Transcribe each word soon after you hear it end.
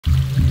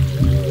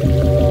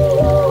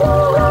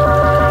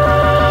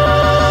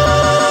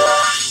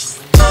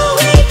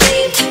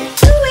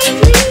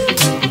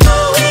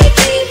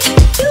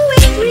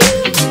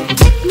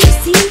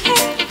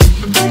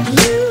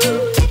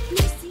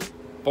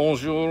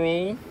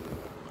all,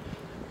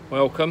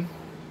 welcome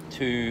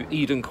to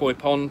Eden Koi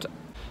Pond.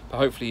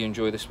 Hopefully you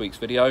enjoy this week's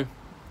video.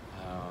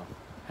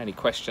 Any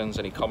questions,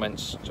 any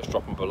comments, just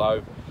drop them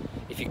below.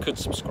 If you could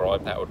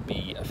subscribe, that would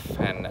be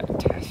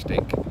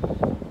fantastic.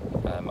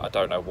 I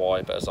don't know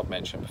why, but as I've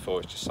mentioned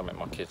before, it's just something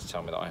my kids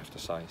tell me that I have to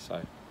say.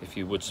 So if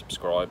you would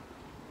subscribe,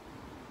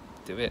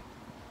 do it.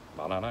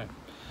 I don't know.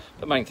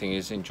 The main thing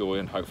is enjoy,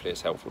 and hopefully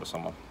it's helpful to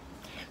someone.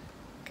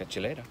 Catch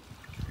you later.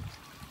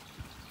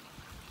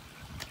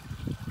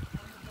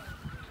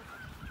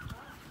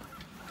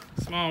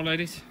 Smile,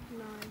 ladies.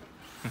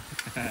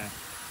 No.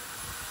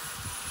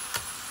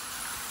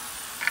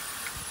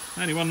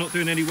 Only one not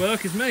doing any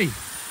work is me.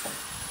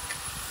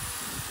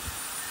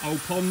 Old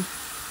pond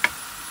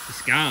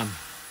is gone.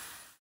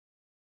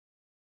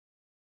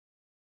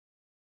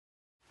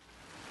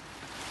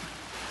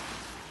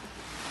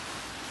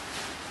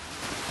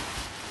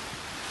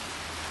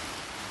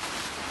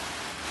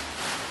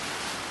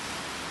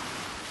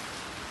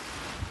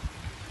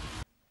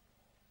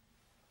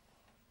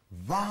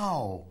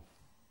 Wow!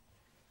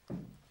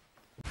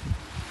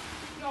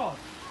 God,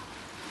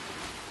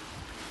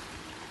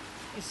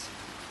 it's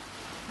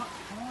not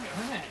quiet,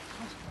 isn't it?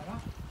 That's better.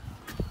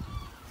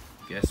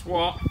 Guess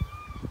what?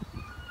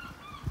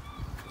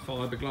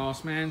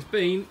 Fiberglass man's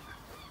been.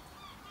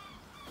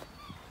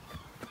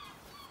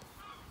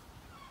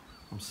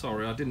 I'm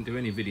sorry, I didn't do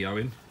any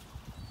videoing.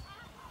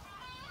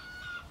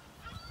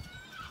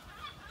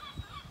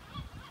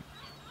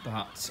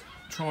 But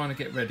trying to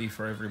get ready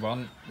for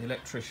everyone. The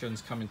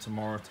electrician's coming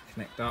tomorrow to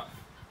connect up.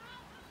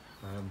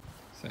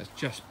 So it's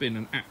just been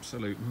an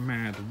absolute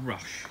mad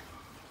rush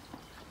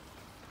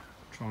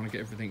trying to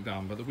get everything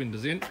done, but the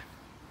window's in.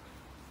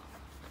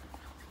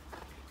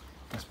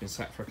 That's been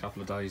sat for a couple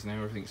of days now.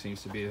 Everything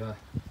seems to be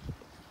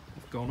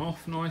gone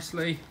off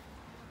nicely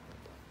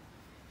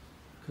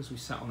because we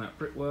sat on that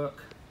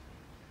brickwork.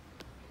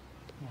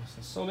 Nice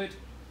and solid.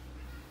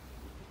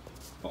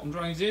 Bottom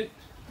drain's in.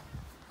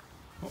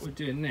 What we're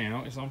doing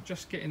now is I'm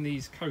just getting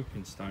these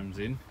coping stones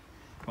in.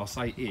 Well, I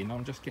say in,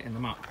 I'm just getting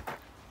them up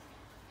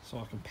so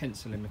I can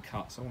pencil in the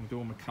cuts. I want to do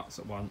all my cuts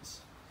at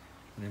once,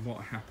 and then what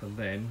will happen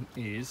then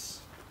is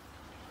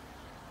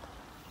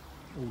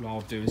all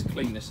I'll do is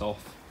clean this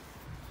off.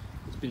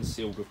 It's been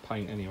sealed with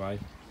paint anyway,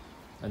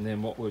 and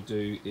then what we'll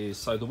do is,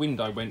 so the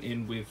window went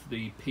in with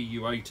the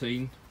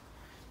PU18,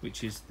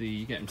 which is the,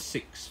 you get them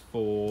 6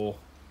 for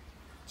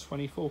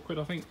 24 quid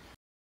I think.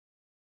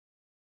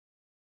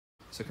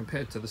 So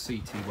compared to the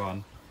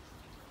CT1,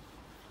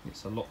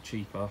 it's a lot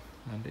cheaper,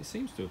 and it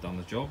seems to have done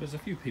the job. There's a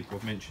few people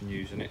have mentioned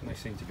using it and they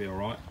seem to be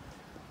alright.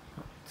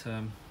 But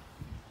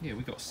yeah,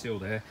 we got a seal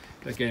there.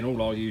 But again,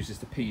 all I'll use is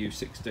the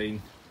PU16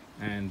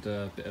 and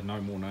a bit of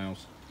No More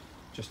Nails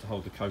just to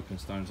hold the coping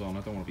stones on.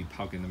 I don't want to be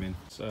pugging them in.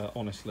 So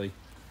honestly,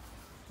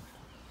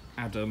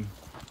 Adam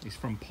is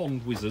from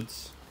Pond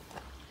Wizards.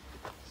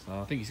 So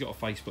I think he's got a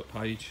Facebook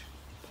page,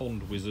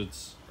 Pond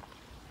Wizards,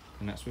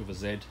 and that's with a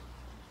Z.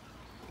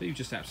 But he was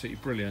just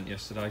absolutely brilliant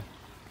yesterday.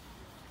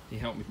 He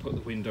helped me put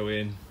the window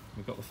in.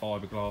 We got the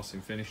fiberglass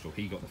in finished, or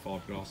he got the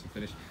fiberglass in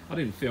finished. I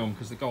didn't film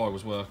because the guy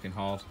was working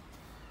hard,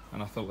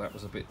 and I thought that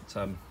was a bit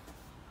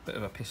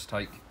of a piss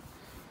take.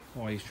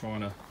 Why he's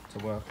trying to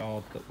work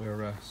hard, that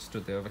we're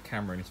stood there with a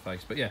camera in his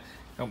face. But yeah,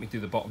 helped me do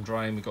the bottom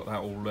drain. We got that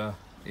all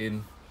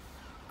in,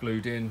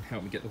 glued in.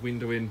 Helped me get the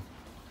window in.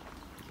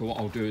 But what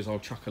I'll do is I'll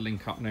chuck a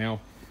link up now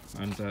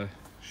and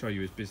show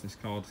you his business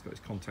card. It's got his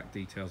contact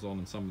details on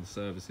and some of the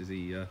services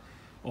he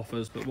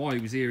offers. But while he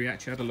was here, he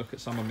actually had a look at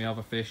some of my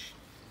other fish,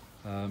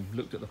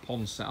 looked at the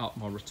pond setup,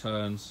 my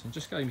returns, and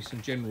just gave me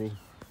some general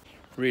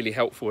really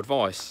helpful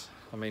advice.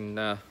 I mean,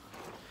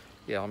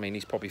 yeah, I mean,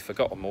 he's probably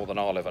forgotten more than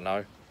I'll ever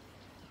know,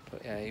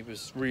 but yeah, he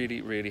was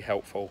really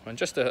helpful, and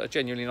just a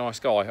genuinely nice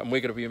guy. And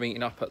we're going to be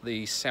meeting up at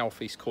the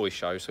Southeast Koi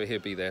show, so he'll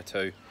be there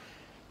too.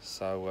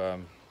 So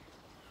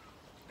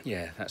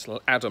yeah, that's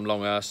Adam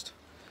Longhurst,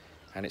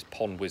 and it's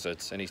Pond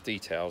Wizards, and his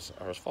details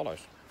are as follows.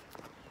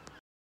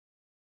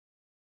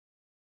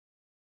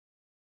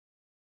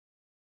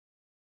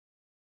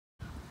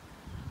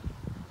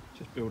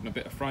 Building a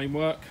bit of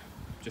framework,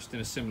 just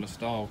in a similar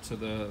style to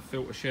the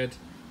filter shed.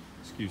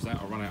 Excuse that,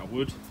 I run out of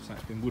wood, so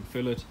it's been wood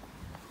fillered.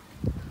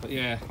 But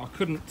yeah, I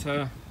couldn't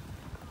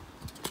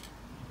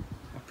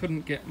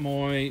get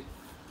my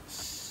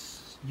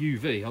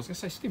UV. I was going to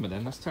say skimmer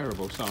then, that's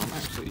terrible. So I'm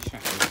absolutely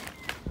shattered.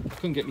 I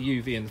couldn't get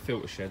the UV in the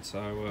filter shed,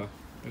 so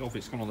obviously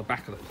it's gone on the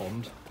back of the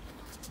pond.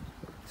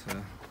 But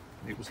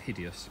it was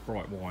hideous,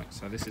 bright white.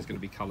 So this is going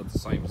to be coloured the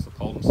same as the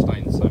pond,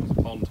 stained the same as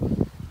the pond,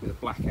 with a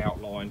black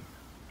outline,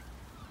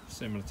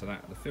 similar to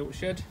that at the filter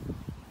shed.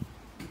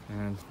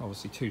 And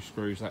obviously 2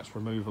 screws, that's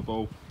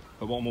removable.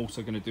 But what I'm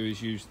also going to do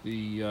is use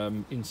the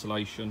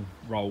insulation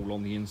roll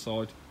on the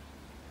inside,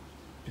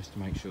 just to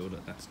make sure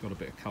that that's got a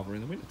bit of cover in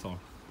the winter time.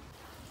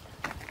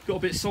 Got a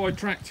bit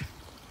sidetracked,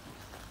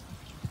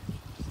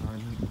 so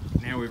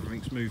now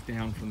everything's moved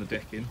down from the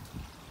decking.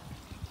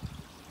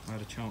 I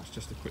had a chance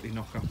just to quickly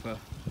knock up a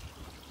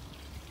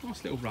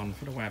nice little run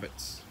for the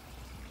wabbits.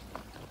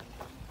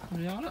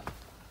 There you are, look.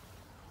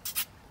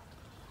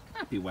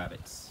 Happy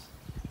wabbits.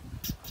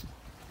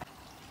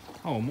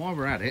 Oh, and while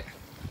we're at it,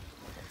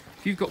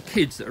 if you've got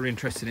kids that are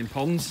interested in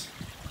ponds,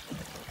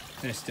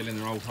 they're still in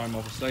their old home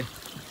obviously.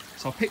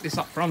 So I picked this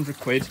up for 100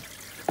 quid,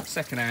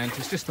 second hand.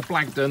 It's just the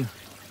Blagdon,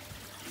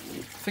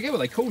 I forget what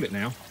they call it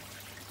now.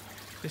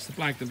 It's the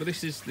Blagdon, but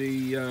this is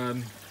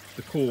the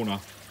corner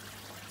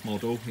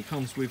model. It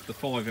comes with the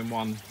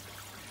 5-in-1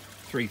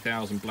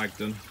 3000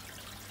 Blagdon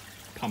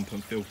pump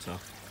and filter.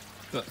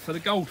 But for the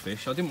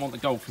goldfish, I didn't want the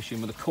goldfish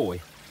in with a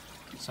koi.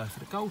 So for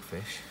the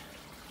goldfish,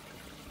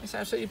 it's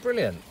absolutely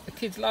brilliant. The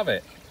kids love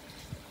it.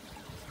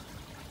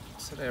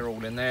 So they're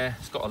all in there.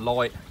 It's got a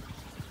light.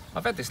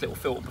 I've had this little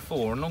filter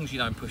before, and as long as you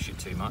don't push it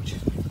too much,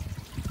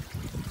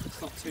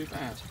 it's not too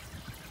bad.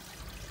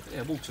 But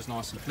yeah, water's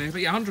nice and clear.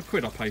 But yeah, 100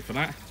 quid I paid for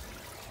that.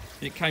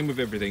 It came with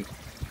everything.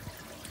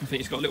 I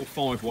think it's got a little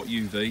 5-watt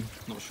UV.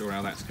 Not sure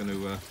how that's going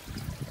to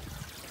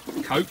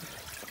cope.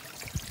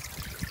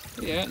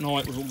 But yeah, at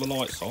night with all the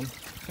lights on,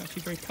 it's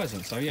actually very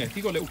pleasant. So yeah, if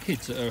you've got little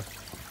kids that are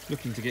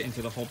looking to get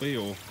into the hobby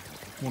or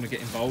want to get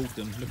involved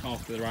and look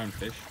after their own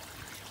fish,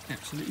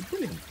 absolutely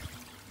brilliant.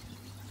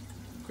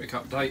 Quick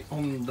update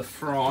on the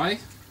fry.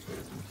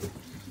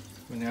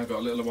 We've now got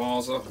a little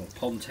Oasa or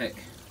Pontec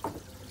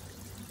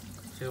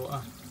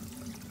filter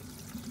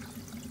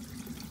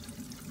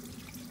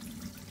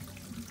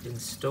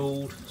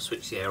installed.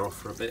 Switch the air off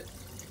for a bit.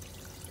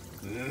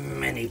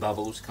 Many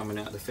bubbles coming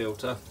out of the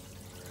filter.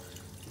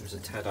 It was a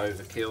tad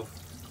overkill.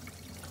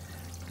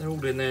 They're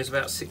all in there, it's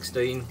about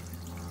 16.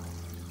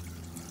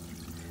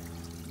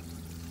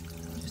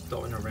 Just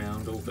dotting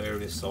around, all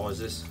various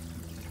sizes.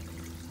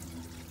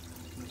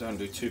 We don't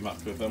do too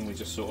much with them, we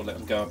just sort of let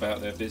them go about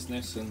their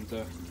business, and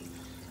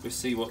we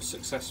see what's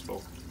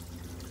successful.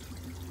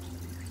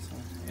 So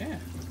yeah,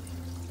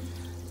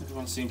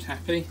 everyone seems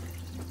happy.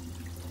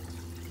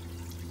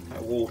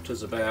 That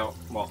water's about,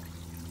 what,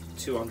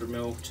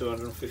 200ml,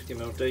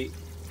 250ml deep,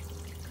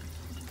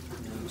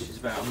 which is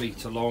about 1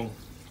 metre long.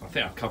 I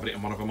think I've covered it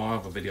in one of my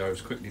other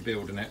videos, quickly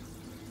building it,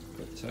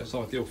 but it's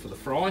ideal for the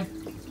fry.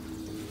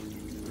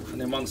 And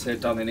then once they're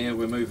done in here,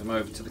 we'll move them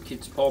over to the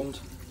kids' pond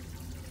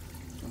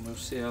and we'll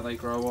see how they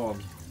grow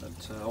on.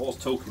 But I was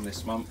talking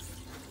this month,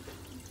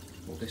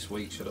 or this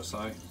week should I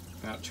say,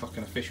 about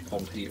chucking a fish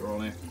pond heater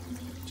on here,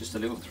 just a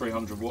little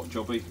 300-watt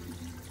jobby.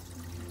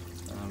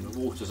 The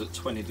water's at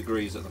 20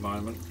 degrees at the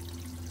moment.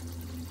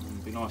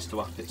 It'd be nice to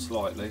up it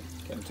slightly,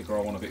 get them to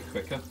grow on a bit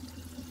quicker.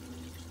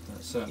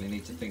 Certainly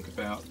need to think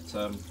about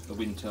the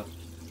winter.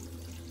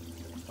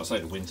 I say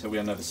the winter, we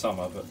don't have the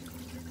summer, but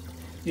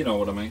you know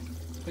what I mean.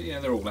 But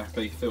yeah, they're all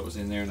happy. Filters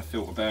in there in a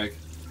filter bag.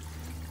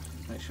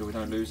 Make sure we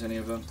don't lose any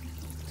of them.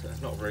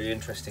 Not very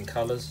interesting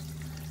colours,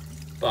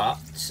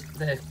 but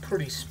they're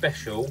pretty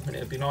special, and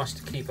it'd be nice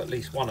to keep at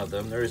least one of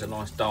them. There is a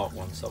nice dark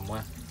one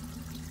somewhere,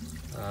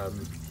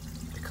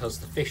 because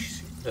the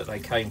fish that they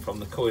came from,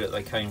 the koi that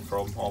they came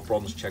from, our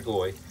bronze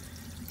chagoi,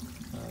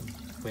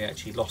 we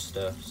actually lost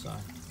her, so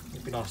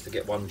it'd be nice to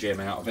get one gem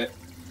out of it,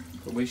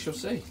 but we shall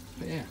see.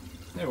 But yeah,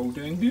 they're all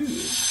doing good.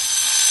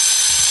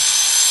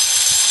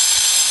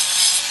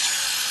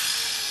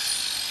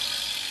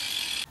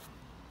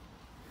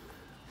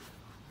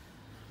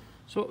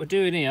 So what we're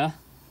doing here,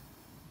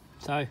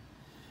 so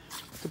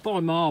to buy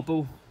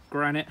marble,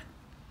 granite,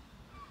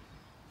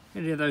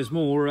 any of those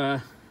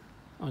more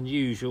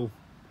unusual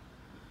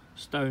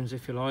stones,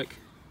 if you like,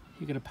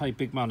 you're going to pay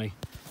big money.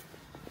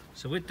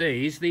 So with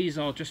these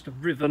are just a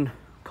riven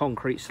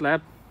concrete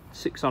slab,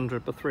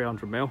 600 by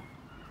 300mm,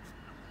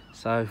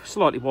 so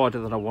slightly wider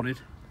than I wanted,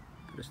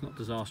 but it's not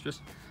disastrous.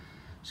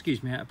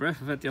 Excuse me, out of breath,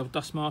 I've had the old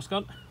dust mask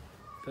on.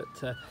 But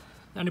the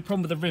only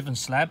problem with the riven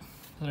slab,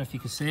 I don't know if you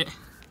can see it,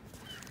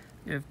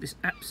 you have this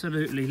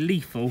absolutely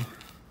lethal,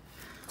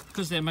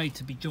 because they're made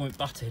to be joint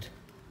butted,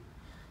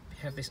 you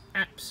have this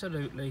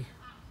absolutely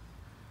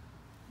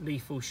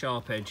lethal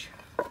sharp edge,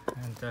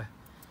 and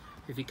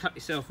if you cut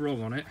yourself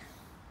wrong on it,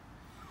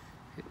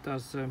 it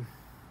does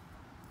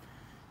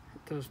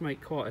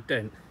make quite a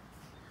dent.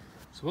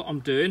 So what I'm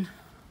doing,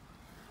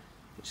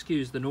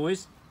 excuse the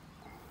noise,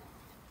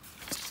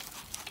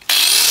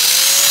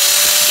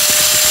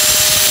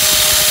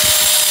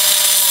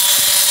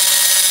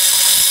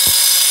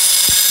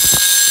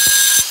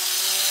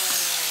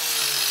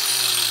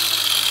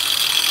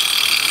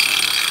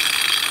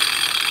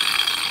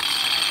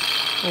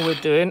 all we're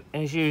doing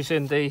is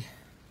using the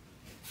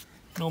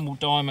normal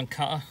diamond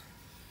cutter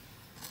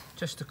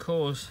just to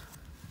cause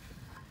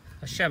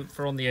a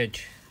chamfer on the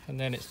edge, and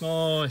then it's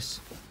nice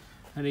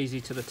and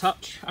easy to the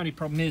touch. Only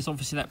problem is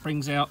obviously that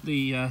brings out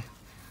the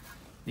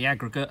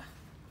aggregate,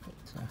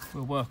 but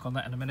we'll work on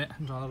that in a minute,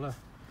 and I'll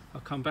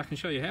come back and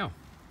show you how.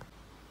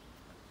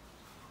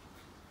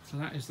 So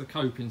that is the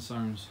coping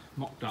zones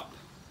mocked up.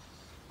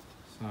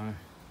 So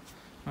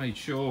made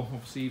sure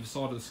obviously either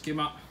side of the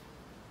skimmer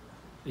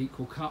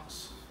equal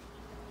cuts.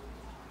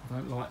 I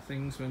don't like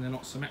things when they're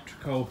not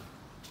symmetrical.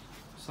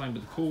 Same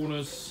with the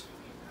corners.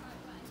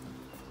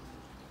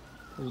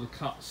 All the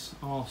cuts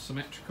are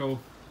symmetrical.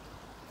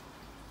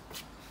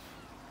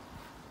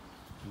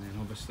 And then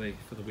obviously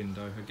for the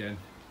window again,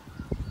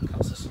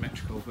 cuts are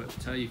symmetrical,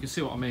 but you can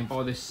see what I mean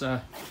by this.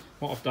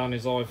 What I've done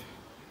is I've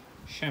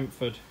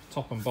chamfered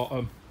top and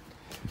bottom,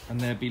 and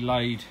they'll be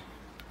laid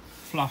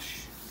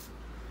flush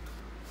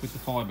with the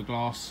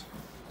fiberglass.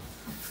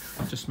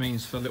 That just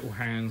means for little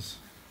hands,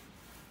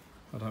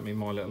 I don't mean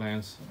my little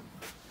hands,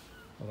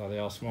 although they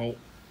are small,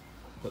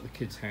 but the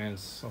kids'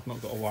 hands, I've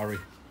not got to worry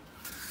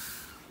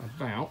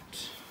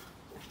about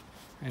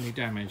any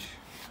damage.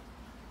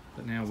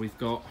 But now we've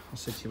got, I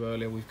said to you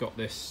earlier, we've got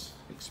this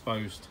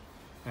exposed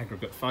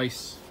aggregate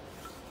face.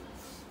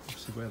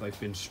 Obviously where they've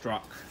been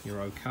struck,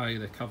 you're okay,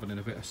 they're covered in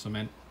a bit of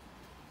cement.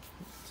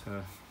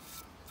 But,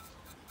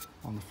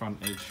 on the front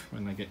edge,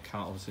 when they get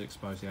cut, obviously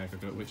expose the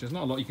aggregate, which there's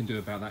not a lot you can do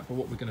about that. But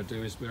what we're going to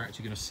do is we're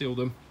actually going to seal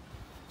them.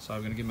 So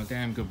we're going to give them a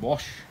damn good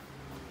wash,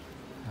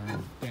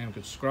 damn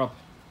good scrub,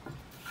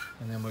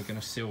 and then we're going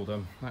to seal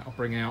them. That'll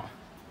bring out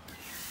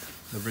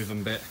the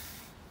ribbon bit,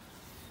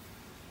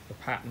 the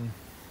pattern.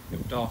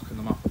 It'll darken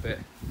them up a bit,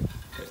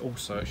 but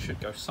also it should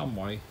go some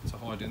way to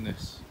hiding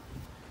this,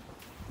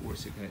 or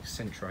is it going to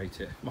accentuate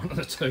it? One of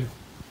the two,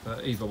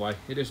 but either way,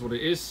 it is what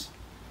it is.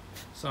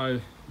 So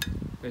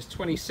there's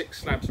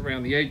 26 slabs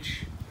around the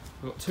edge.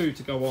 We've got 2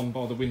 to go on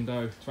by the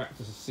window to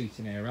act as a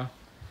seating area.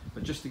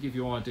 But just to give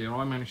you an idea,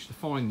 I managed to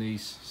find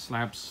these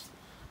slabs,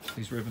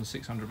 these ribbons,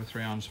 600 by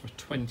 300 for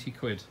 20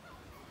 quid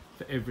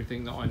for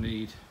everything that I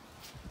need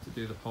to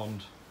do the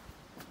pond.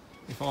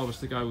 If I was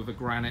to go with a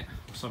granite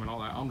or something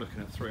like that, I'm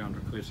looking at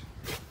 300 quid,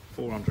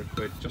 400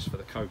 quid just for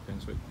the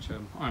copings, which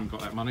I haven't got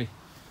that money.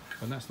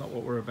 And that's not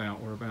what we're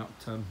about. We're about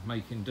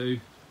making do.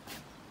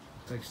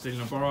 Take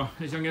stealing a borrow.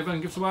 Here's young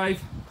Evan, give us a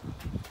wave.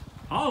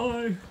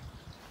 Hi!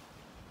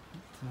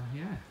 But,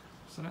 yeah,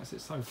 so that's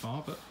it so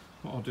far. But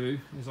what I'll do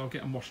is I'll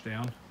get them washed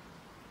down,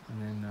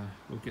 and then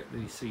we'll get the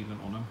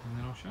sealant on them, and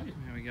then I'll show you.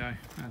 There we go.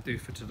 That'll do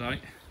for today.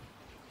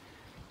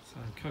 So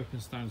coping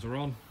stones are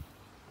on.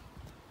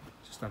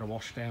 Just had a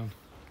wash down.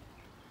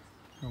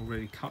 They're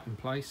already cut in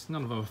place.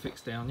 None of them are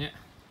fixed down yet.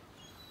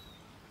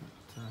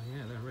 But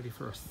yeah, they're ready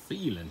for a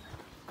sealing.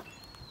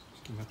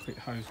 Just give them a quick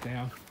hose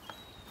down.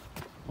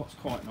 What's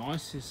quite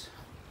nice is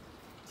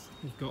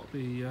we've got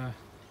the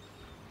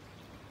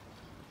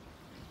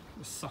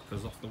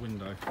suckers off the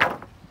window. So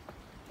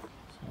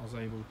I was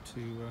able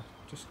to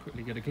just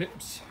quickly get a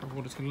glimpse of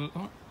what it's going to look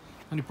like.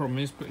 Only problem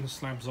is putting the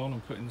slabs on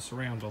and putting the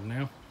surround on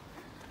now.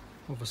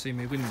 Obviously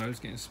my window's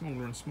getting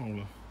smaller and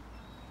smaller.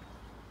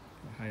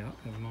 But hey up,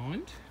 never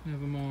mind,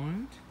 never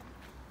mind.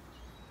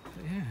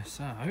 But yeah,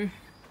 so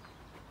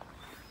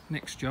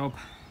next job,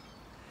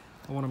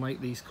 I want to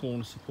make these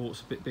corner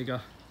supports a bit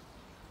bigger.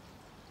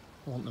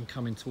 I want them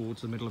coming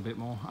towards the middle a bit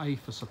more, A,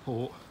 for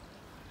support,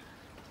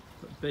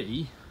 but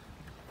B,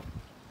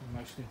 and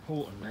most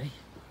importantly,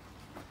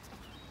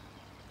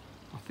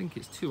 I think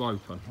it's too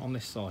open on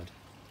this side.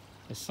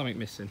 There's something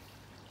missing.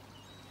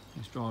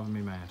 It's driving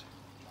me mad.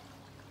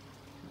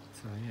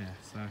 But yeah,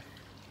 so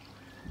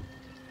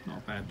not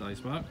a bad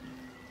day's work.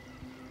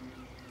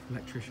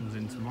 Electrician's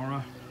in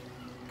tomorrow.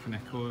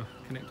 Connect all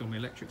my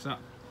electrics up.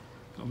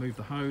 Got to move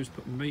the hose,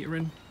 put the meter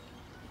in,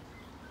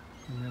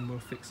 and then we'll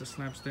fix the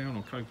slabs down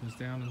or copings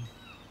down, and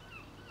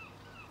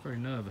very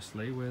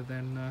nervously we're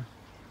then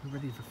we're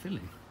ready for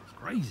filling. It's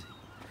crazy.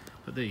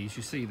 But these,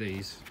 you see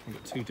these, I've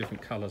got 2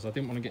 different colours. I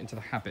didn't want to get into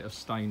the habit of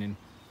staining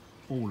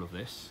all of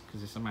this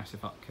because it's a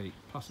massive upkeep,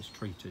 plus it's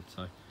treated,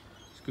 so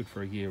it's good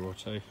for a year or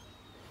 2.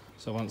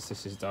 So once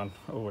this is done,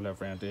 all we'll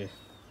have around here,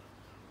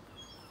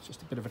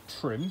 just a bit of a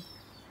trim,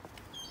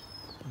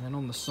 and then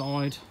on the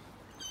side,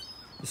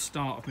 the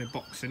start of my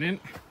boxing in.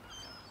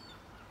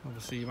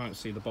 Obviously you won't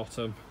see the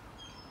bottom,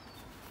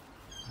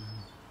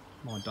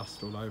 my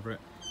dust all over it,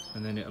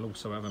 and then it'll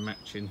also have a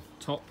matching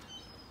top,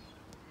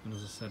 and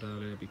as I said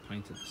earlier, it'll be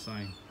painted the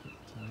same.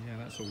 But yeah,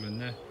 that's all in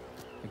there.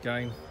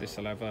 Again, this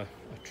will have a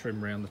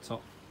trim around the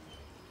top,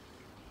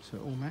 so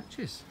it all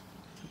matches.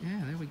 But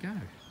yeah, there we go.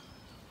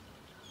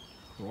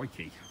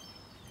 Crikey.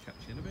 Catch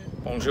you in a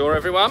bit. Bonjour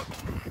everyone.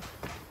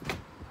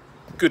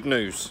 Good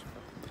news.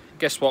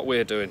 Guess what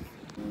we're doing?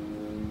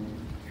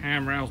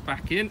 Handrails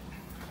back in.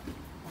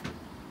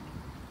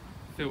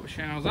 Filter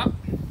showers up.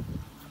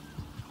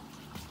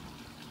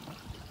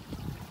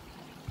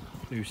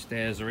 New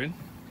stairs are in.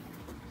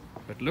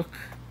 But look.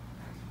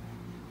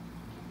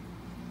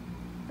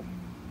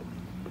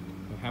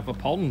 We have a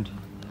pond.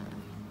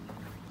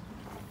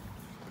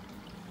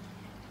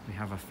 We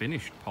have a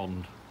finished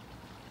pond.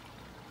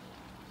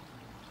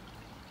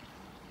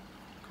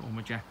 Got all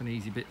my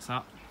Japanesey bits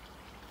up.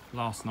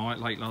 Last night,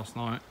 late last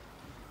night,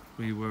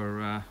 we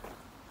were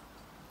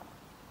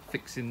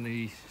fixing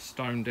the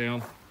stone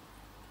down,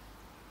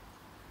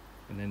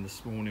 and then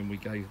this morning we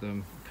gave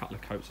them a couple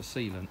of coats of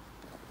sealant.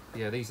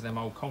 Yeah, these are them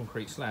old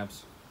concrete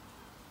slabs,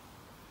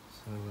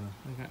 so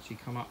they've actually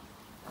come up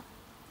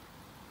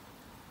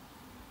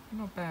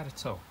not bad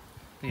at all.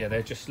 But yeah,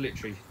 they're just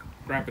literally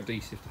grab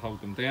adhesive to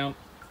hold them down,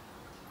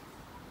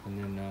 and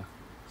then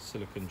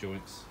silicone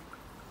joints.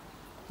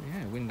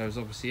 Yeah, windows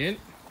obviously in,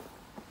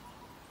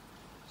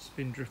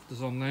 spin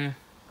drifters on there.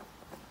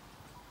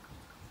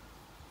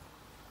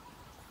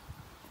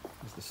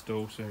 There's the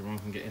stall so everyone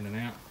can get in and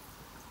out.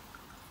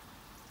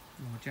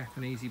 More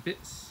Japanesey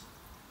bits.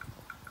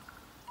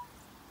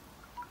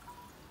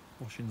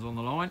 Washing's on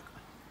the line.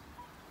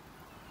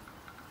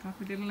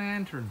 Lovely little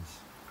lanterns.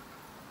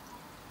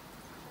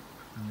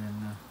 And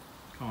then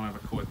can't have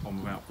a koi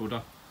pond without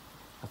Buddha.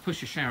 I'll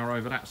push a shower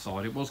over that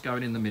side. It was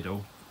going in the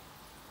middle,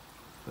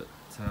 but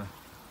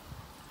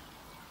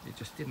it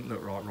just didn't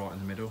look right in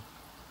the middle.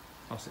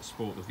 Plus it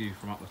spoilt the view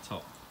from up the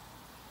top.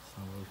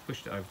 So we've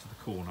pushed it over to the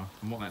corner,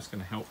 and what that's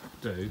going to help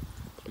do,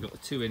 we've got the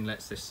two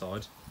inlets this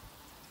side.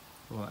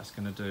 What that's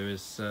going to do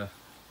is,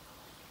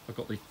 I've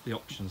got the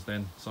options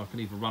then, so I can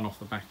either run off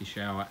the bakki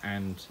shower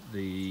and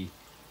the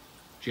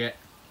jet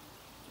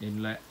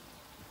inlet,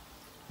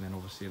 and then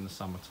obviously in the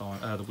summertime,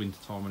 the winter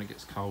time when it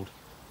gets cold,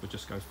 we'll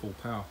just go full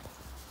power.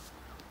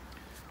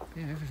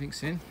 Yeah,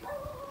 everything's in.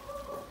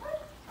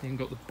 Then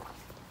got the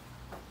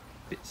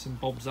bits and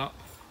bobs up.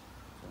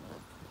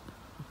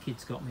 The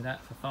kids got me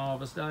that for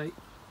Father's Day,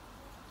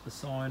 the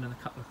sign and a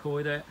couple of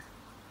koi there.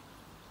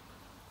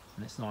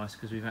 And it's nice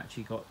because we've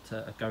actually got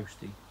a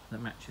ghostie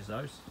that matches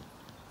those.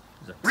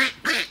 There's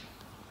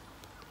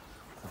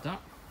a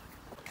duck.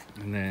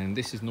 And then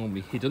this is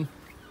normally hidden,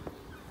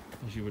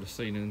 as you would have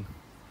seen in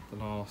the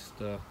last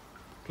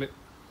clip.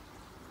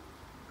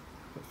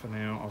 But for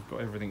now I've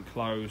got everything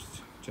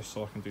closed just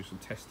so I can do some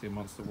testing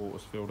once the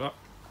water's filled up.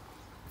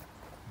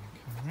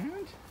 Come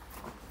around.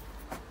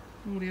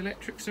 All the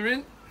electrics are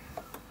in.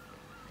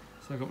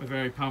 So I've got my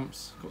vary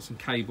pumps, got some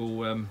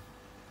cables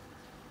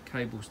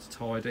to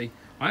tidy.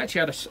 I actually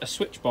had a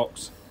switch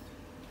box.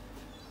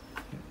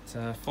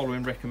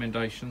 Following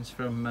recommendations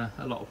from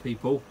a lot of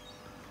people,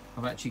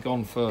 I've actually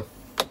gone for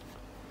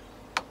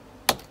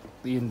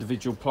the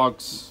individual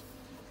plugs.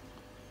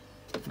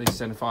 At least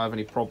then if I have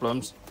any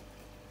problems,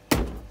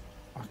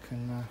 I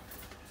can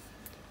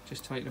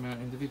just take them out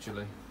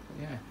individually.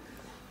 But yeah,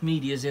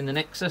 media's in the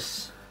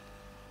Nexus.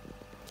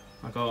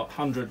 I got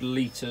 100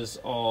 litres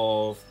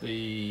of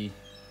the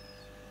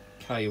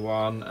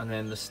K1 and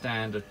then the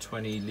standard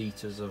 20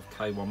 litres of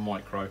K1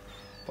 micro.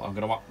 But I'm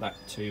going to up that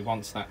to,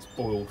 once that's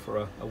boiled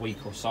for a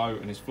week or so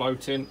and is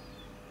floating,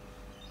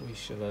 we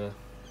shall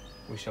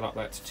up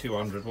that to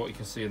 200. What you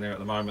can see in there at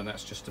the moment,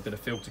 that's just a bit of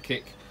filter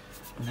kick.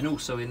 And then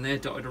also in there,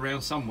 dotted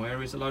around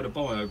somewhere, is a load of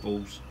bio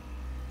balls.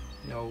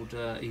 The old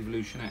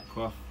Evolution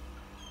Aqua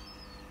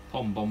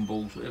pom bomb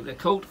balls, whatever they're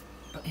called.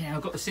 But yeah,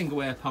 I've got the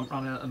single air pump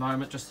running at the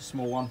moment, just a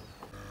small one.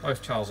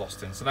 Both Charles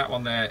Austin. So that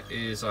one there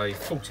is a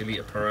 40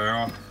 litre per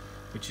hour,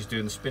 which is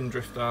doing the spin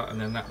drifter, and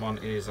then that one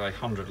is a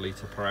 100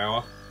 litre per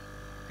hour.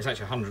 It's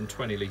actually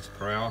 120 litre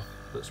per hour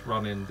that's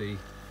running the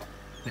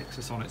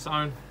Nexus on its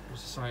own.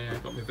 As I say,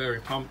 I've got my vary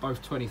pump,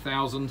 both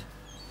 20,000.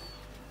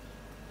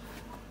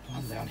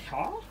 One down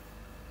here.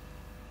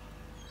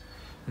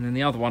 And then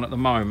the other one at the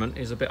moment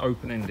is a bit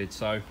open-ended.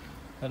 So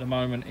at the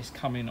moment it's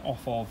coming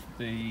off of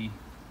the,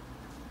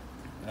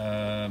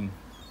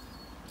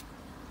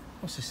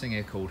 what's this thing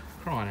here called?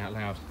 Crying out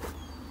loud.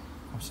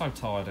 I'm so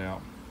tired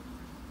out.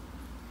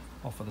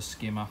 Off of the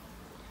skimmer.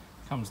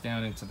 Comes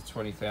down into the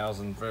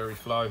 20,000 vary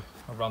flow.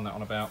 I run that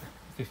on about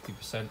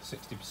 50%,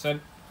 60%.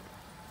 And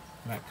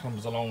that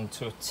comes along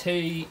to a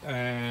T,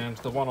 and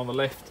the one on the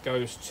left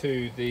goes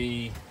to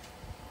the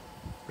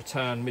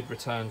return,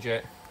 mid-return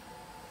jet.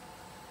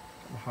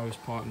 Got my hose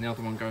pipe, and the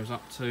other one goes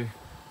up to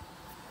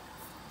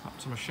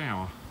my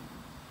shower.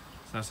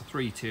 So that's a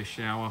 3-tier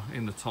shower.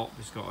 In the top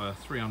it's got a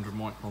 300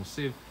 micron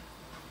sieve,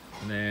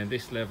 and then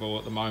this level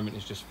at the moment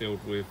is just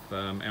filled with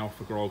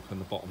alpha grog, and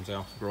the bottom's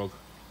alpha grog.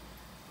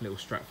 Little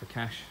strap for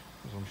cash,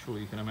 as I'm sure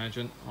you can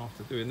imagine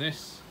after doing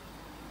this.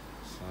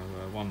 So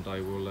one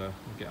day we'll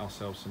get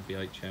ourselves some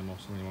BHM or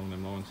something along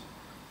them lines.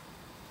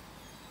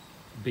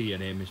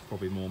 B&M is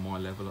probably more my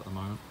level at the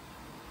moment.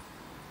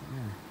 But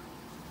yeah,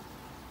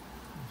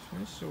 so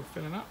it's still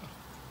filling up.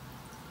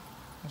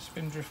 The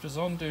spin drifter's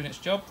on, doing its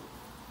job.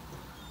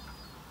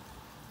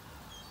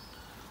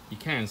 You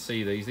can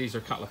see these are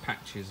a couple of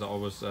patches that I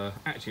was,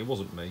 actually it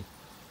wasn't me,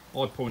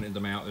 I pointed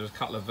them out. There was a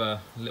couple of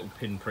little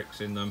pin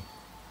pricks in them.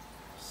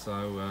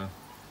 So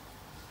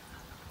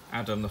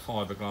Adam the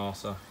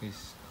fiberglasser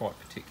is quite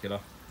particular,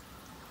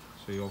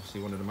 so you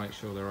obviously wanted to make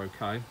sure they're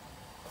okay.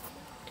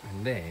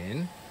 And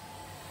then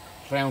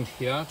round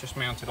here, just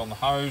mounted on the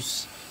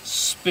hose,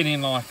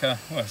 spinning like a,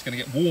 well, it's going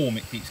to get warm,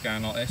 it keeps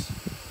going like this.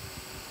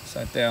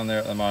 So down there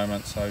at the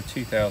moment, so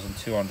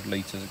 2,200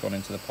 litres have gone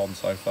into the pond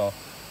so far,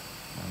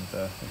 and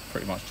we've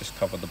pretty much just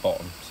covered the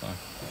bottom. So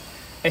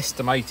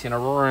estimating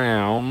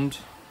around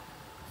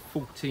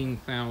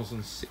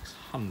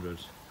 14,600,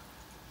 I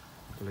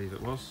believe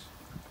it was.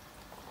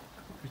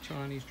 The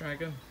Chinese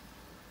dragon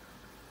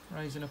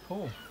raising a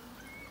paw.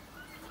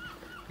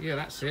 Yeah,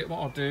 that's it. What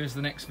I'll do is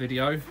the next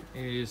video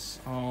is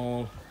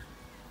I'll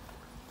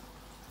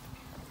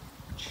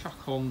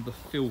chuck on the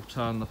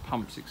filter and the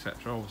pumps,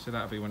 etc. Obviously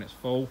that'll be when it's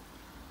full,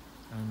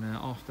 and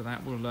after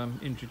that we'll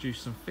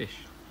introduce some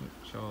fish,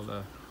 which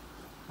I'll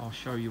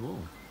show you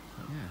all.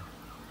 But yeah,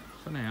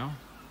 for now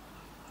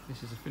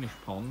this is a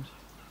finished pond.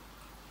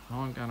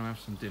 I'm going to have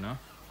some dinner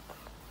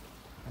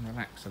and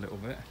relax a little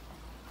bit.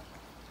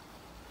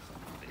 So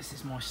this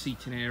is my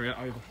seating area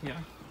over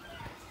here.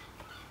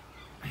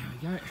 There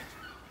we go.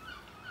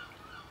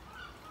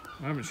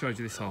 I haven't showed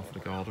you this half of the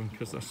garden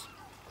because that's,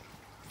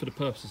 for the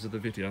purposes of the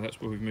video,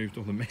 that's where we've moved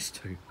all the mess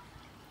to.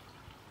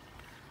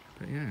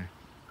 But yeah,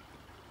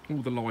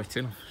 all the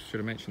lighting, I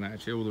should have mentioned that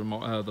actually, all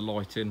the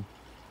lighting,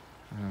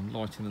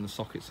 lighting and the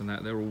sockets and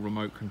that, they're all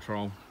remote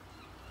control.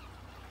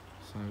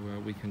 So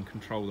we can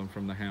control them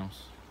from the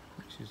house,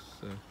 which is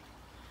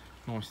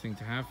a nice thing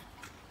to have.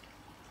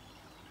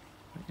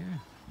 But yeah,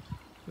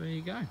 there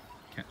you go.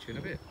 Catch you in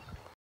a bit.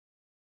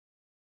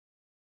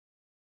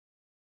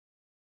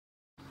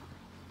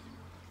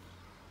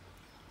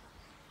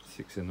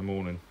 6 in the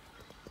morning,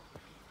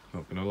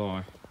 not gonna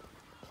lie.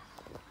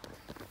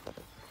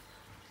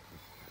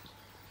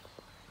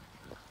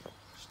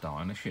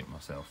 Starting to shit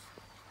myself.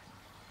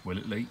 Will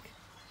it leak?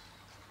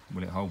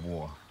 Will it hold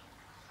water?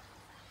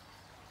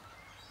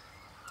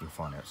 You'll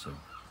find out soon.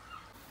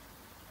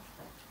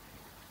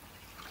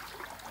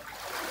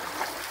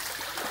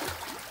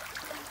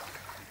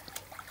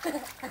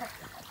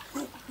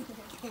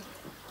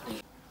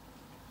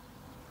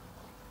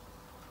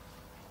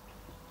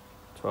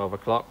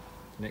 $12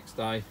 next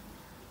day.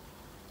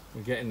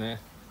 We're getting there.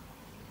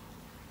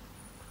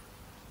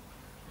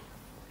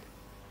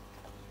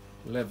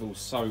 Levels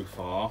so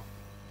far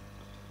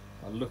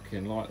are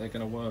looking like they're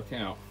going to work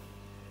out,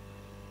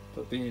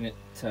 but being it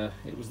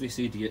was this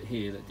idiot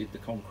here that did the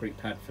concrete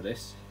pad for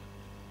this,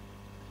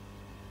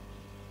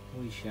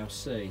 we shall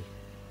see.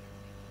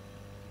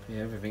 Yeah,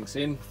 everything's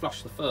in.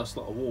 Flushed the first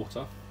lot of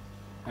water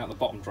out the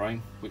bottom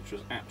drain, which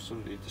was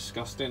absolutely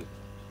disgusting,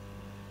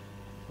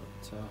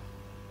 but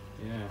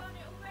yeah,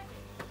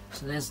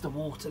 so there's the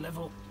water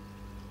level,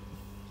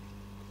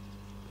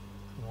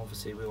 and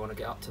obviously we want to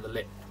get up to the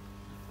lip.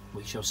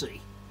 We shall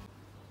see.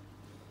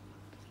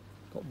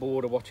 Got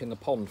bored of watching the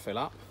pond fill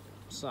up,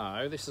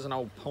 so this is an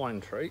old pine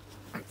tree.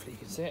 Hopefully you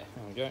can see it.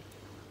 There we go.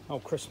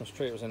 Old Christmas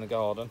tree. It was in the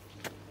garden.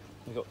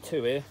 We've got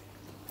 2 here,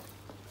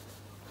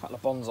 a couple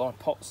of bonsai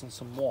pots and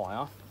some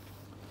wire,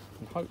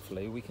 and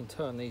hopefully we can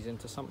turn these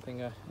into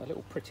something a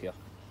little prettier,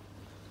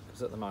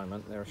 because at the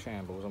moment they're a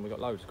shambles, and we've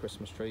got loads of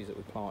Christmas trees that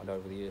we planted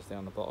over the years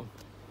down the bottom,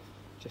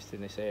 just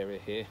in this area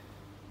here.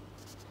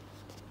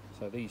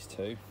 So these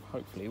 2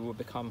 hopefully will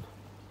become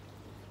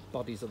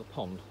buddies of the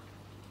pond.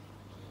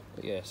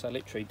 But yeah, so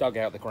literally dug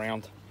out the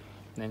ground,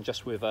 and then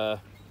just with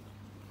a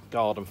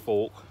garden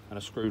fork and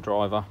a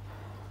screwdriver,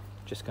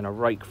 just going to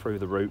rake through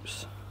the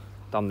roots.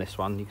 Done this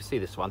one, you can see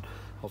this one,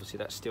 obviously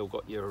that's still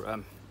got your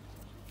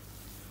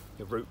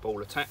root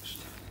ball attached.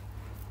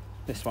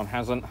 This one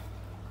hasn't,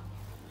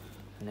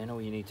 and then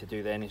all you need to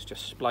do then is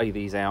just splay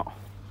these out,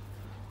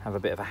 have a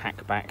bit of a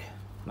hack back,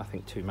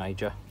 nothing too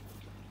major,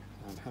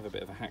 and have a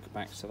bit of a hack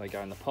back so they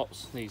go in the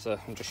pots. These are,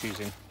 I'm just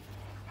using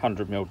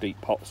 100mm deep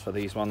pots for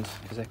these ones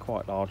because they're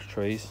quite large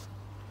trees,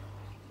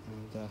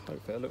 and hopefully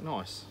they'll look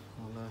nice.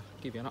 I'll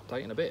give you an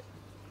update in a bit,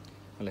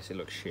 unless it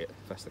looks shit.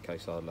 If that's the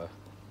case,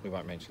 we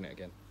won't mention it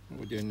again. What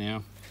we're doing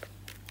now,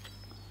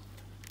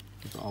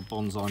 we've got our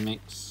bonsai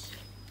mix.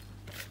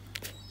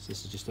 So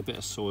this is just a bit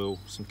of soil,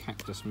 some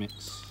cactus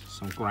mix,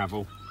 some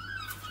gravel,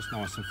 just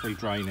nice and free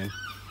draining.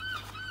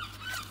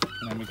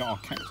 And then we've got our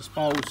cactus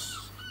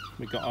bowls,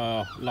 we've got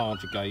our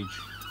larger gauge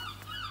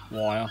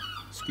wire,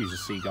 excuse the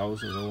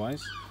seagulls as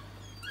always.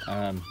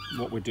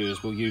 What we'll do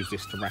is we'll use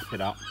this to wrap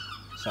it up.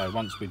 So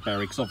once we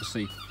bury, because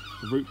obviously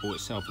the root ball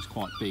itself is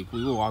quite big,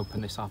 we will open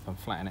this up and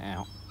flatten it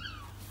out,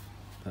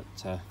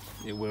 but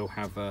it will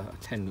have a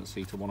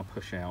tendency to want to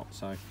push out.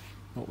 So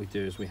what we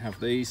do is we have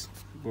these,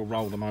 we'll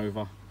roll them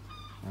over,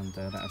 and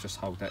that'll just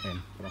hold that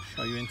in. But I'll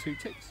show you in 2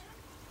 ticks.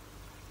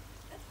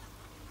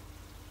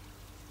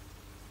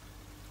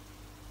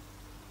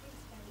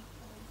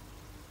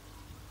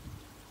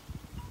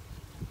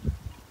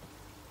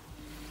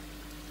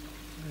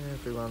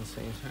 Everyone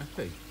seems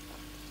happy.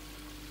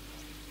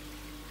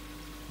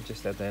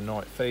 Just had their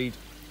night feed,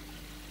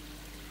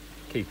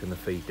 keeping the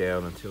feed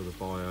down until the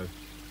bio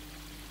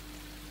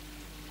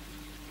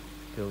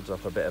builds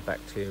up a bit of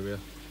bacteria.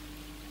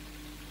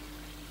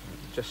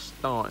 Just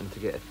starting to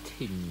get a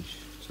tinge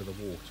to the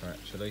water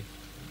actually.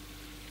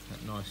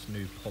 That nice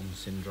new pond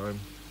syndrome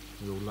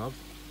we all love.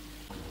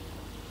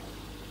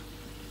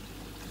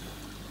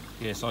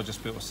 Yeah, so I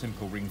just built a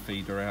simple ring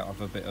feeder out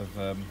of a bit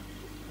of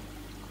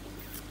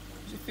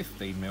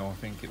 15mm I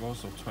think it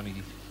was, or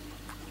 20mm,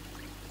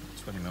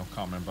 I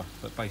can't remember,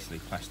 but basically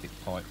plastic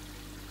pipe,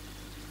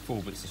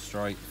 4 bits of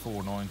straight,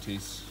 4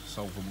 90s,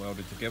 solvent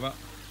welded together.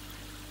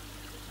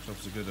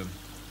 Job's a good one.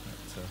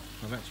 But,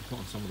 I've actually put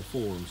on some of the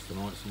forums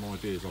tonight some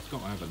ideas. I've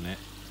got to have a net.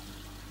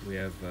 We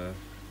have a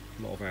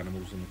lot of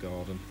animals in the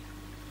garden.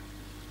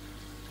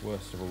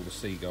 Worst of all, the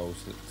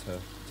seagulls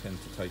that tend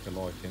to take a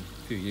liking.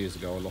 A few years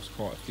ago I lost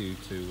quite a few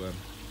to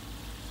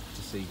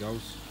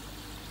seagulls.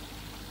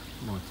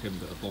 My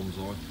attempt at a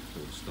bonsai for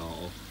the start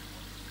off.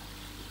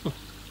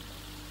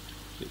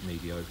 Bit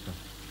mediocre.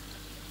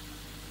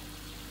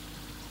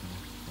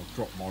 I'll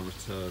drop my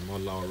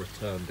lower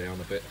return down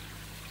a bit.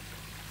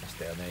 That's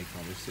down there, you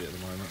can't really see it at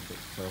the moment,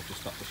 but I'll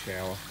just up the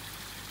shower,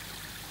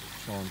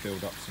 try and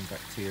build up some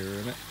bacteria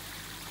in it.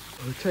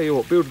 I'll tell you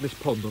what, building this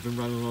pond I've been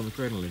running on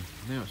adrenaline.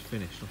 Now it's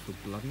finished, I feel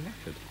bloody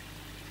knackered.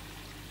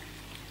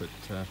 but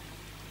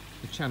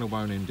the channel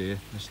won't end here.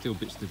 There's still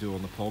bits to do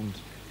on the pond,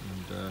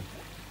 and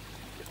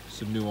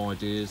some new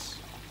ideas.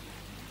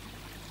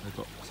 I've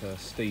got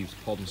Steve's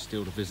pond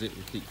still to visit.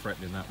 We keep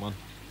threatening that one.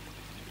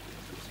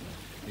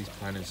 So he's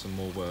planning some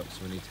more work,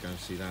 so we need to go and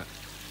see that.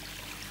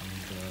 And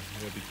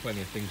there'll be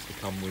plenty of things to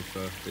come with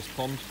this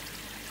pond,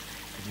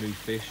 with new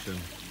fish and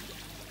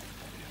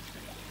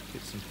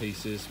bits and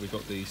pieces. We've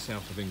got the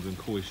South of England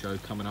Koi show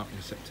coming up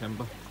in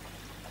September.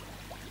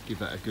 Give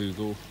that a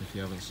Google if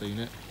you haven't seen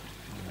it.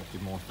 It'll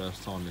be my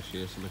first time this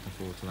year, so looking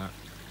forward to that.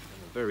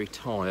 A very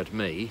tired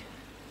me,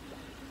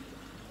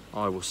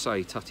 I will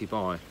say tutty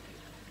bye.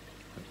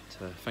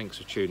 But, thanks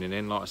for tuning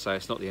in. Like I say,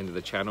 it's not the end of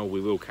the channel. We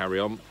will carry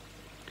on.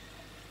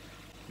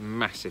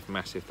 Massive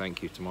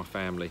thank you to my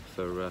family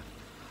for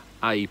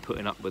A,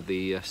 putting up with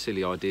the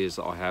silly ideas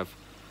that I have,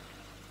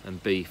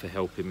 and B, for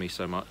helping me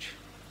so much.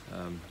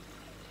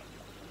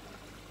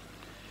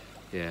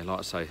 Yeah, like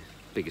I say,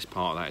 biggest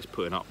part of that is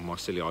putting up with my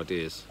silly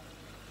ideas.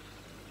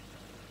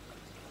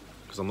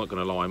 Because I'm not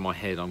going to lie, in my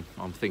head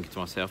I'm thinking to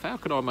myself, how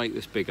could I make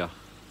this bigger?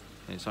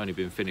 And it's only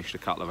been finished a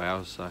couple of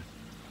hours, so.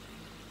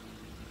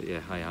 But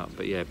yeah, hey up.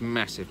 But yeah,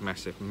 massive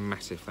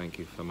thank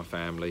you for my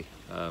family.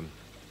 My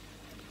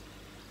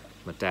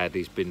dad,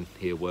 he's been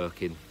here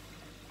working,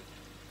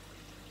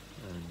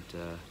 and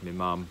my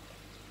mum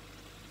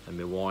and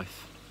my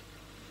wife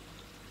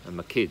and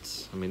my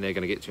kids. I mean, they're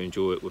going to get to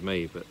enjoy it with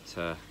me, but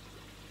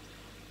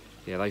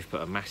yeah, they've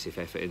put a massive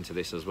effort into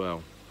this as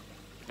well,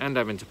 and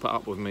having to put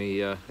up with me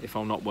if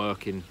I'm not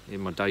working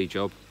in my day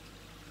job.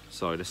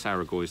 Sorry, the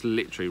Saragoy is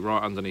literally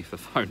right underneath the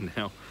phone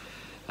now.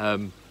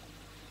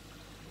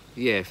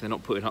 Yeah, if they're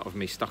not putting up with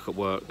me stuck at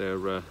work,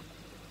 they're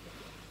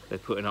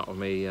putting up with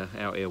me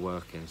out here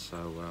working.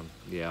 So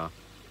yeah,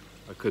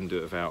 I couldn't do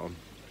it without them,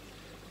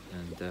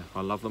 and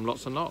I love them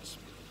lots and lots.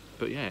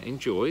 But yeah,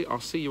 enjoy. I'll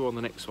see you on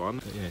the next one.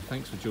 But yeah,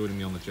 thanks for joining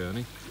me on the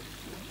journey.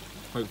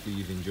 Hopefully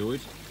you've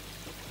enjoyed,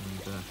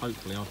 and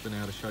hopefully I've been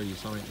able to show you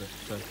something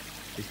that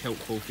is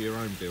helpful for your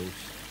own builds.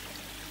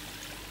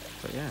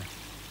 But yeah,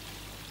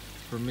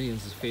 from me and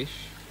the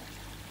fish,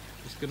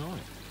 it's good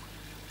night.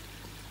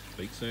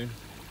 Speak soon.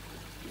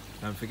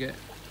 Don't forget,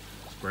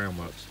 it's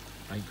groundworks,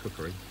 ain't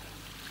cookery.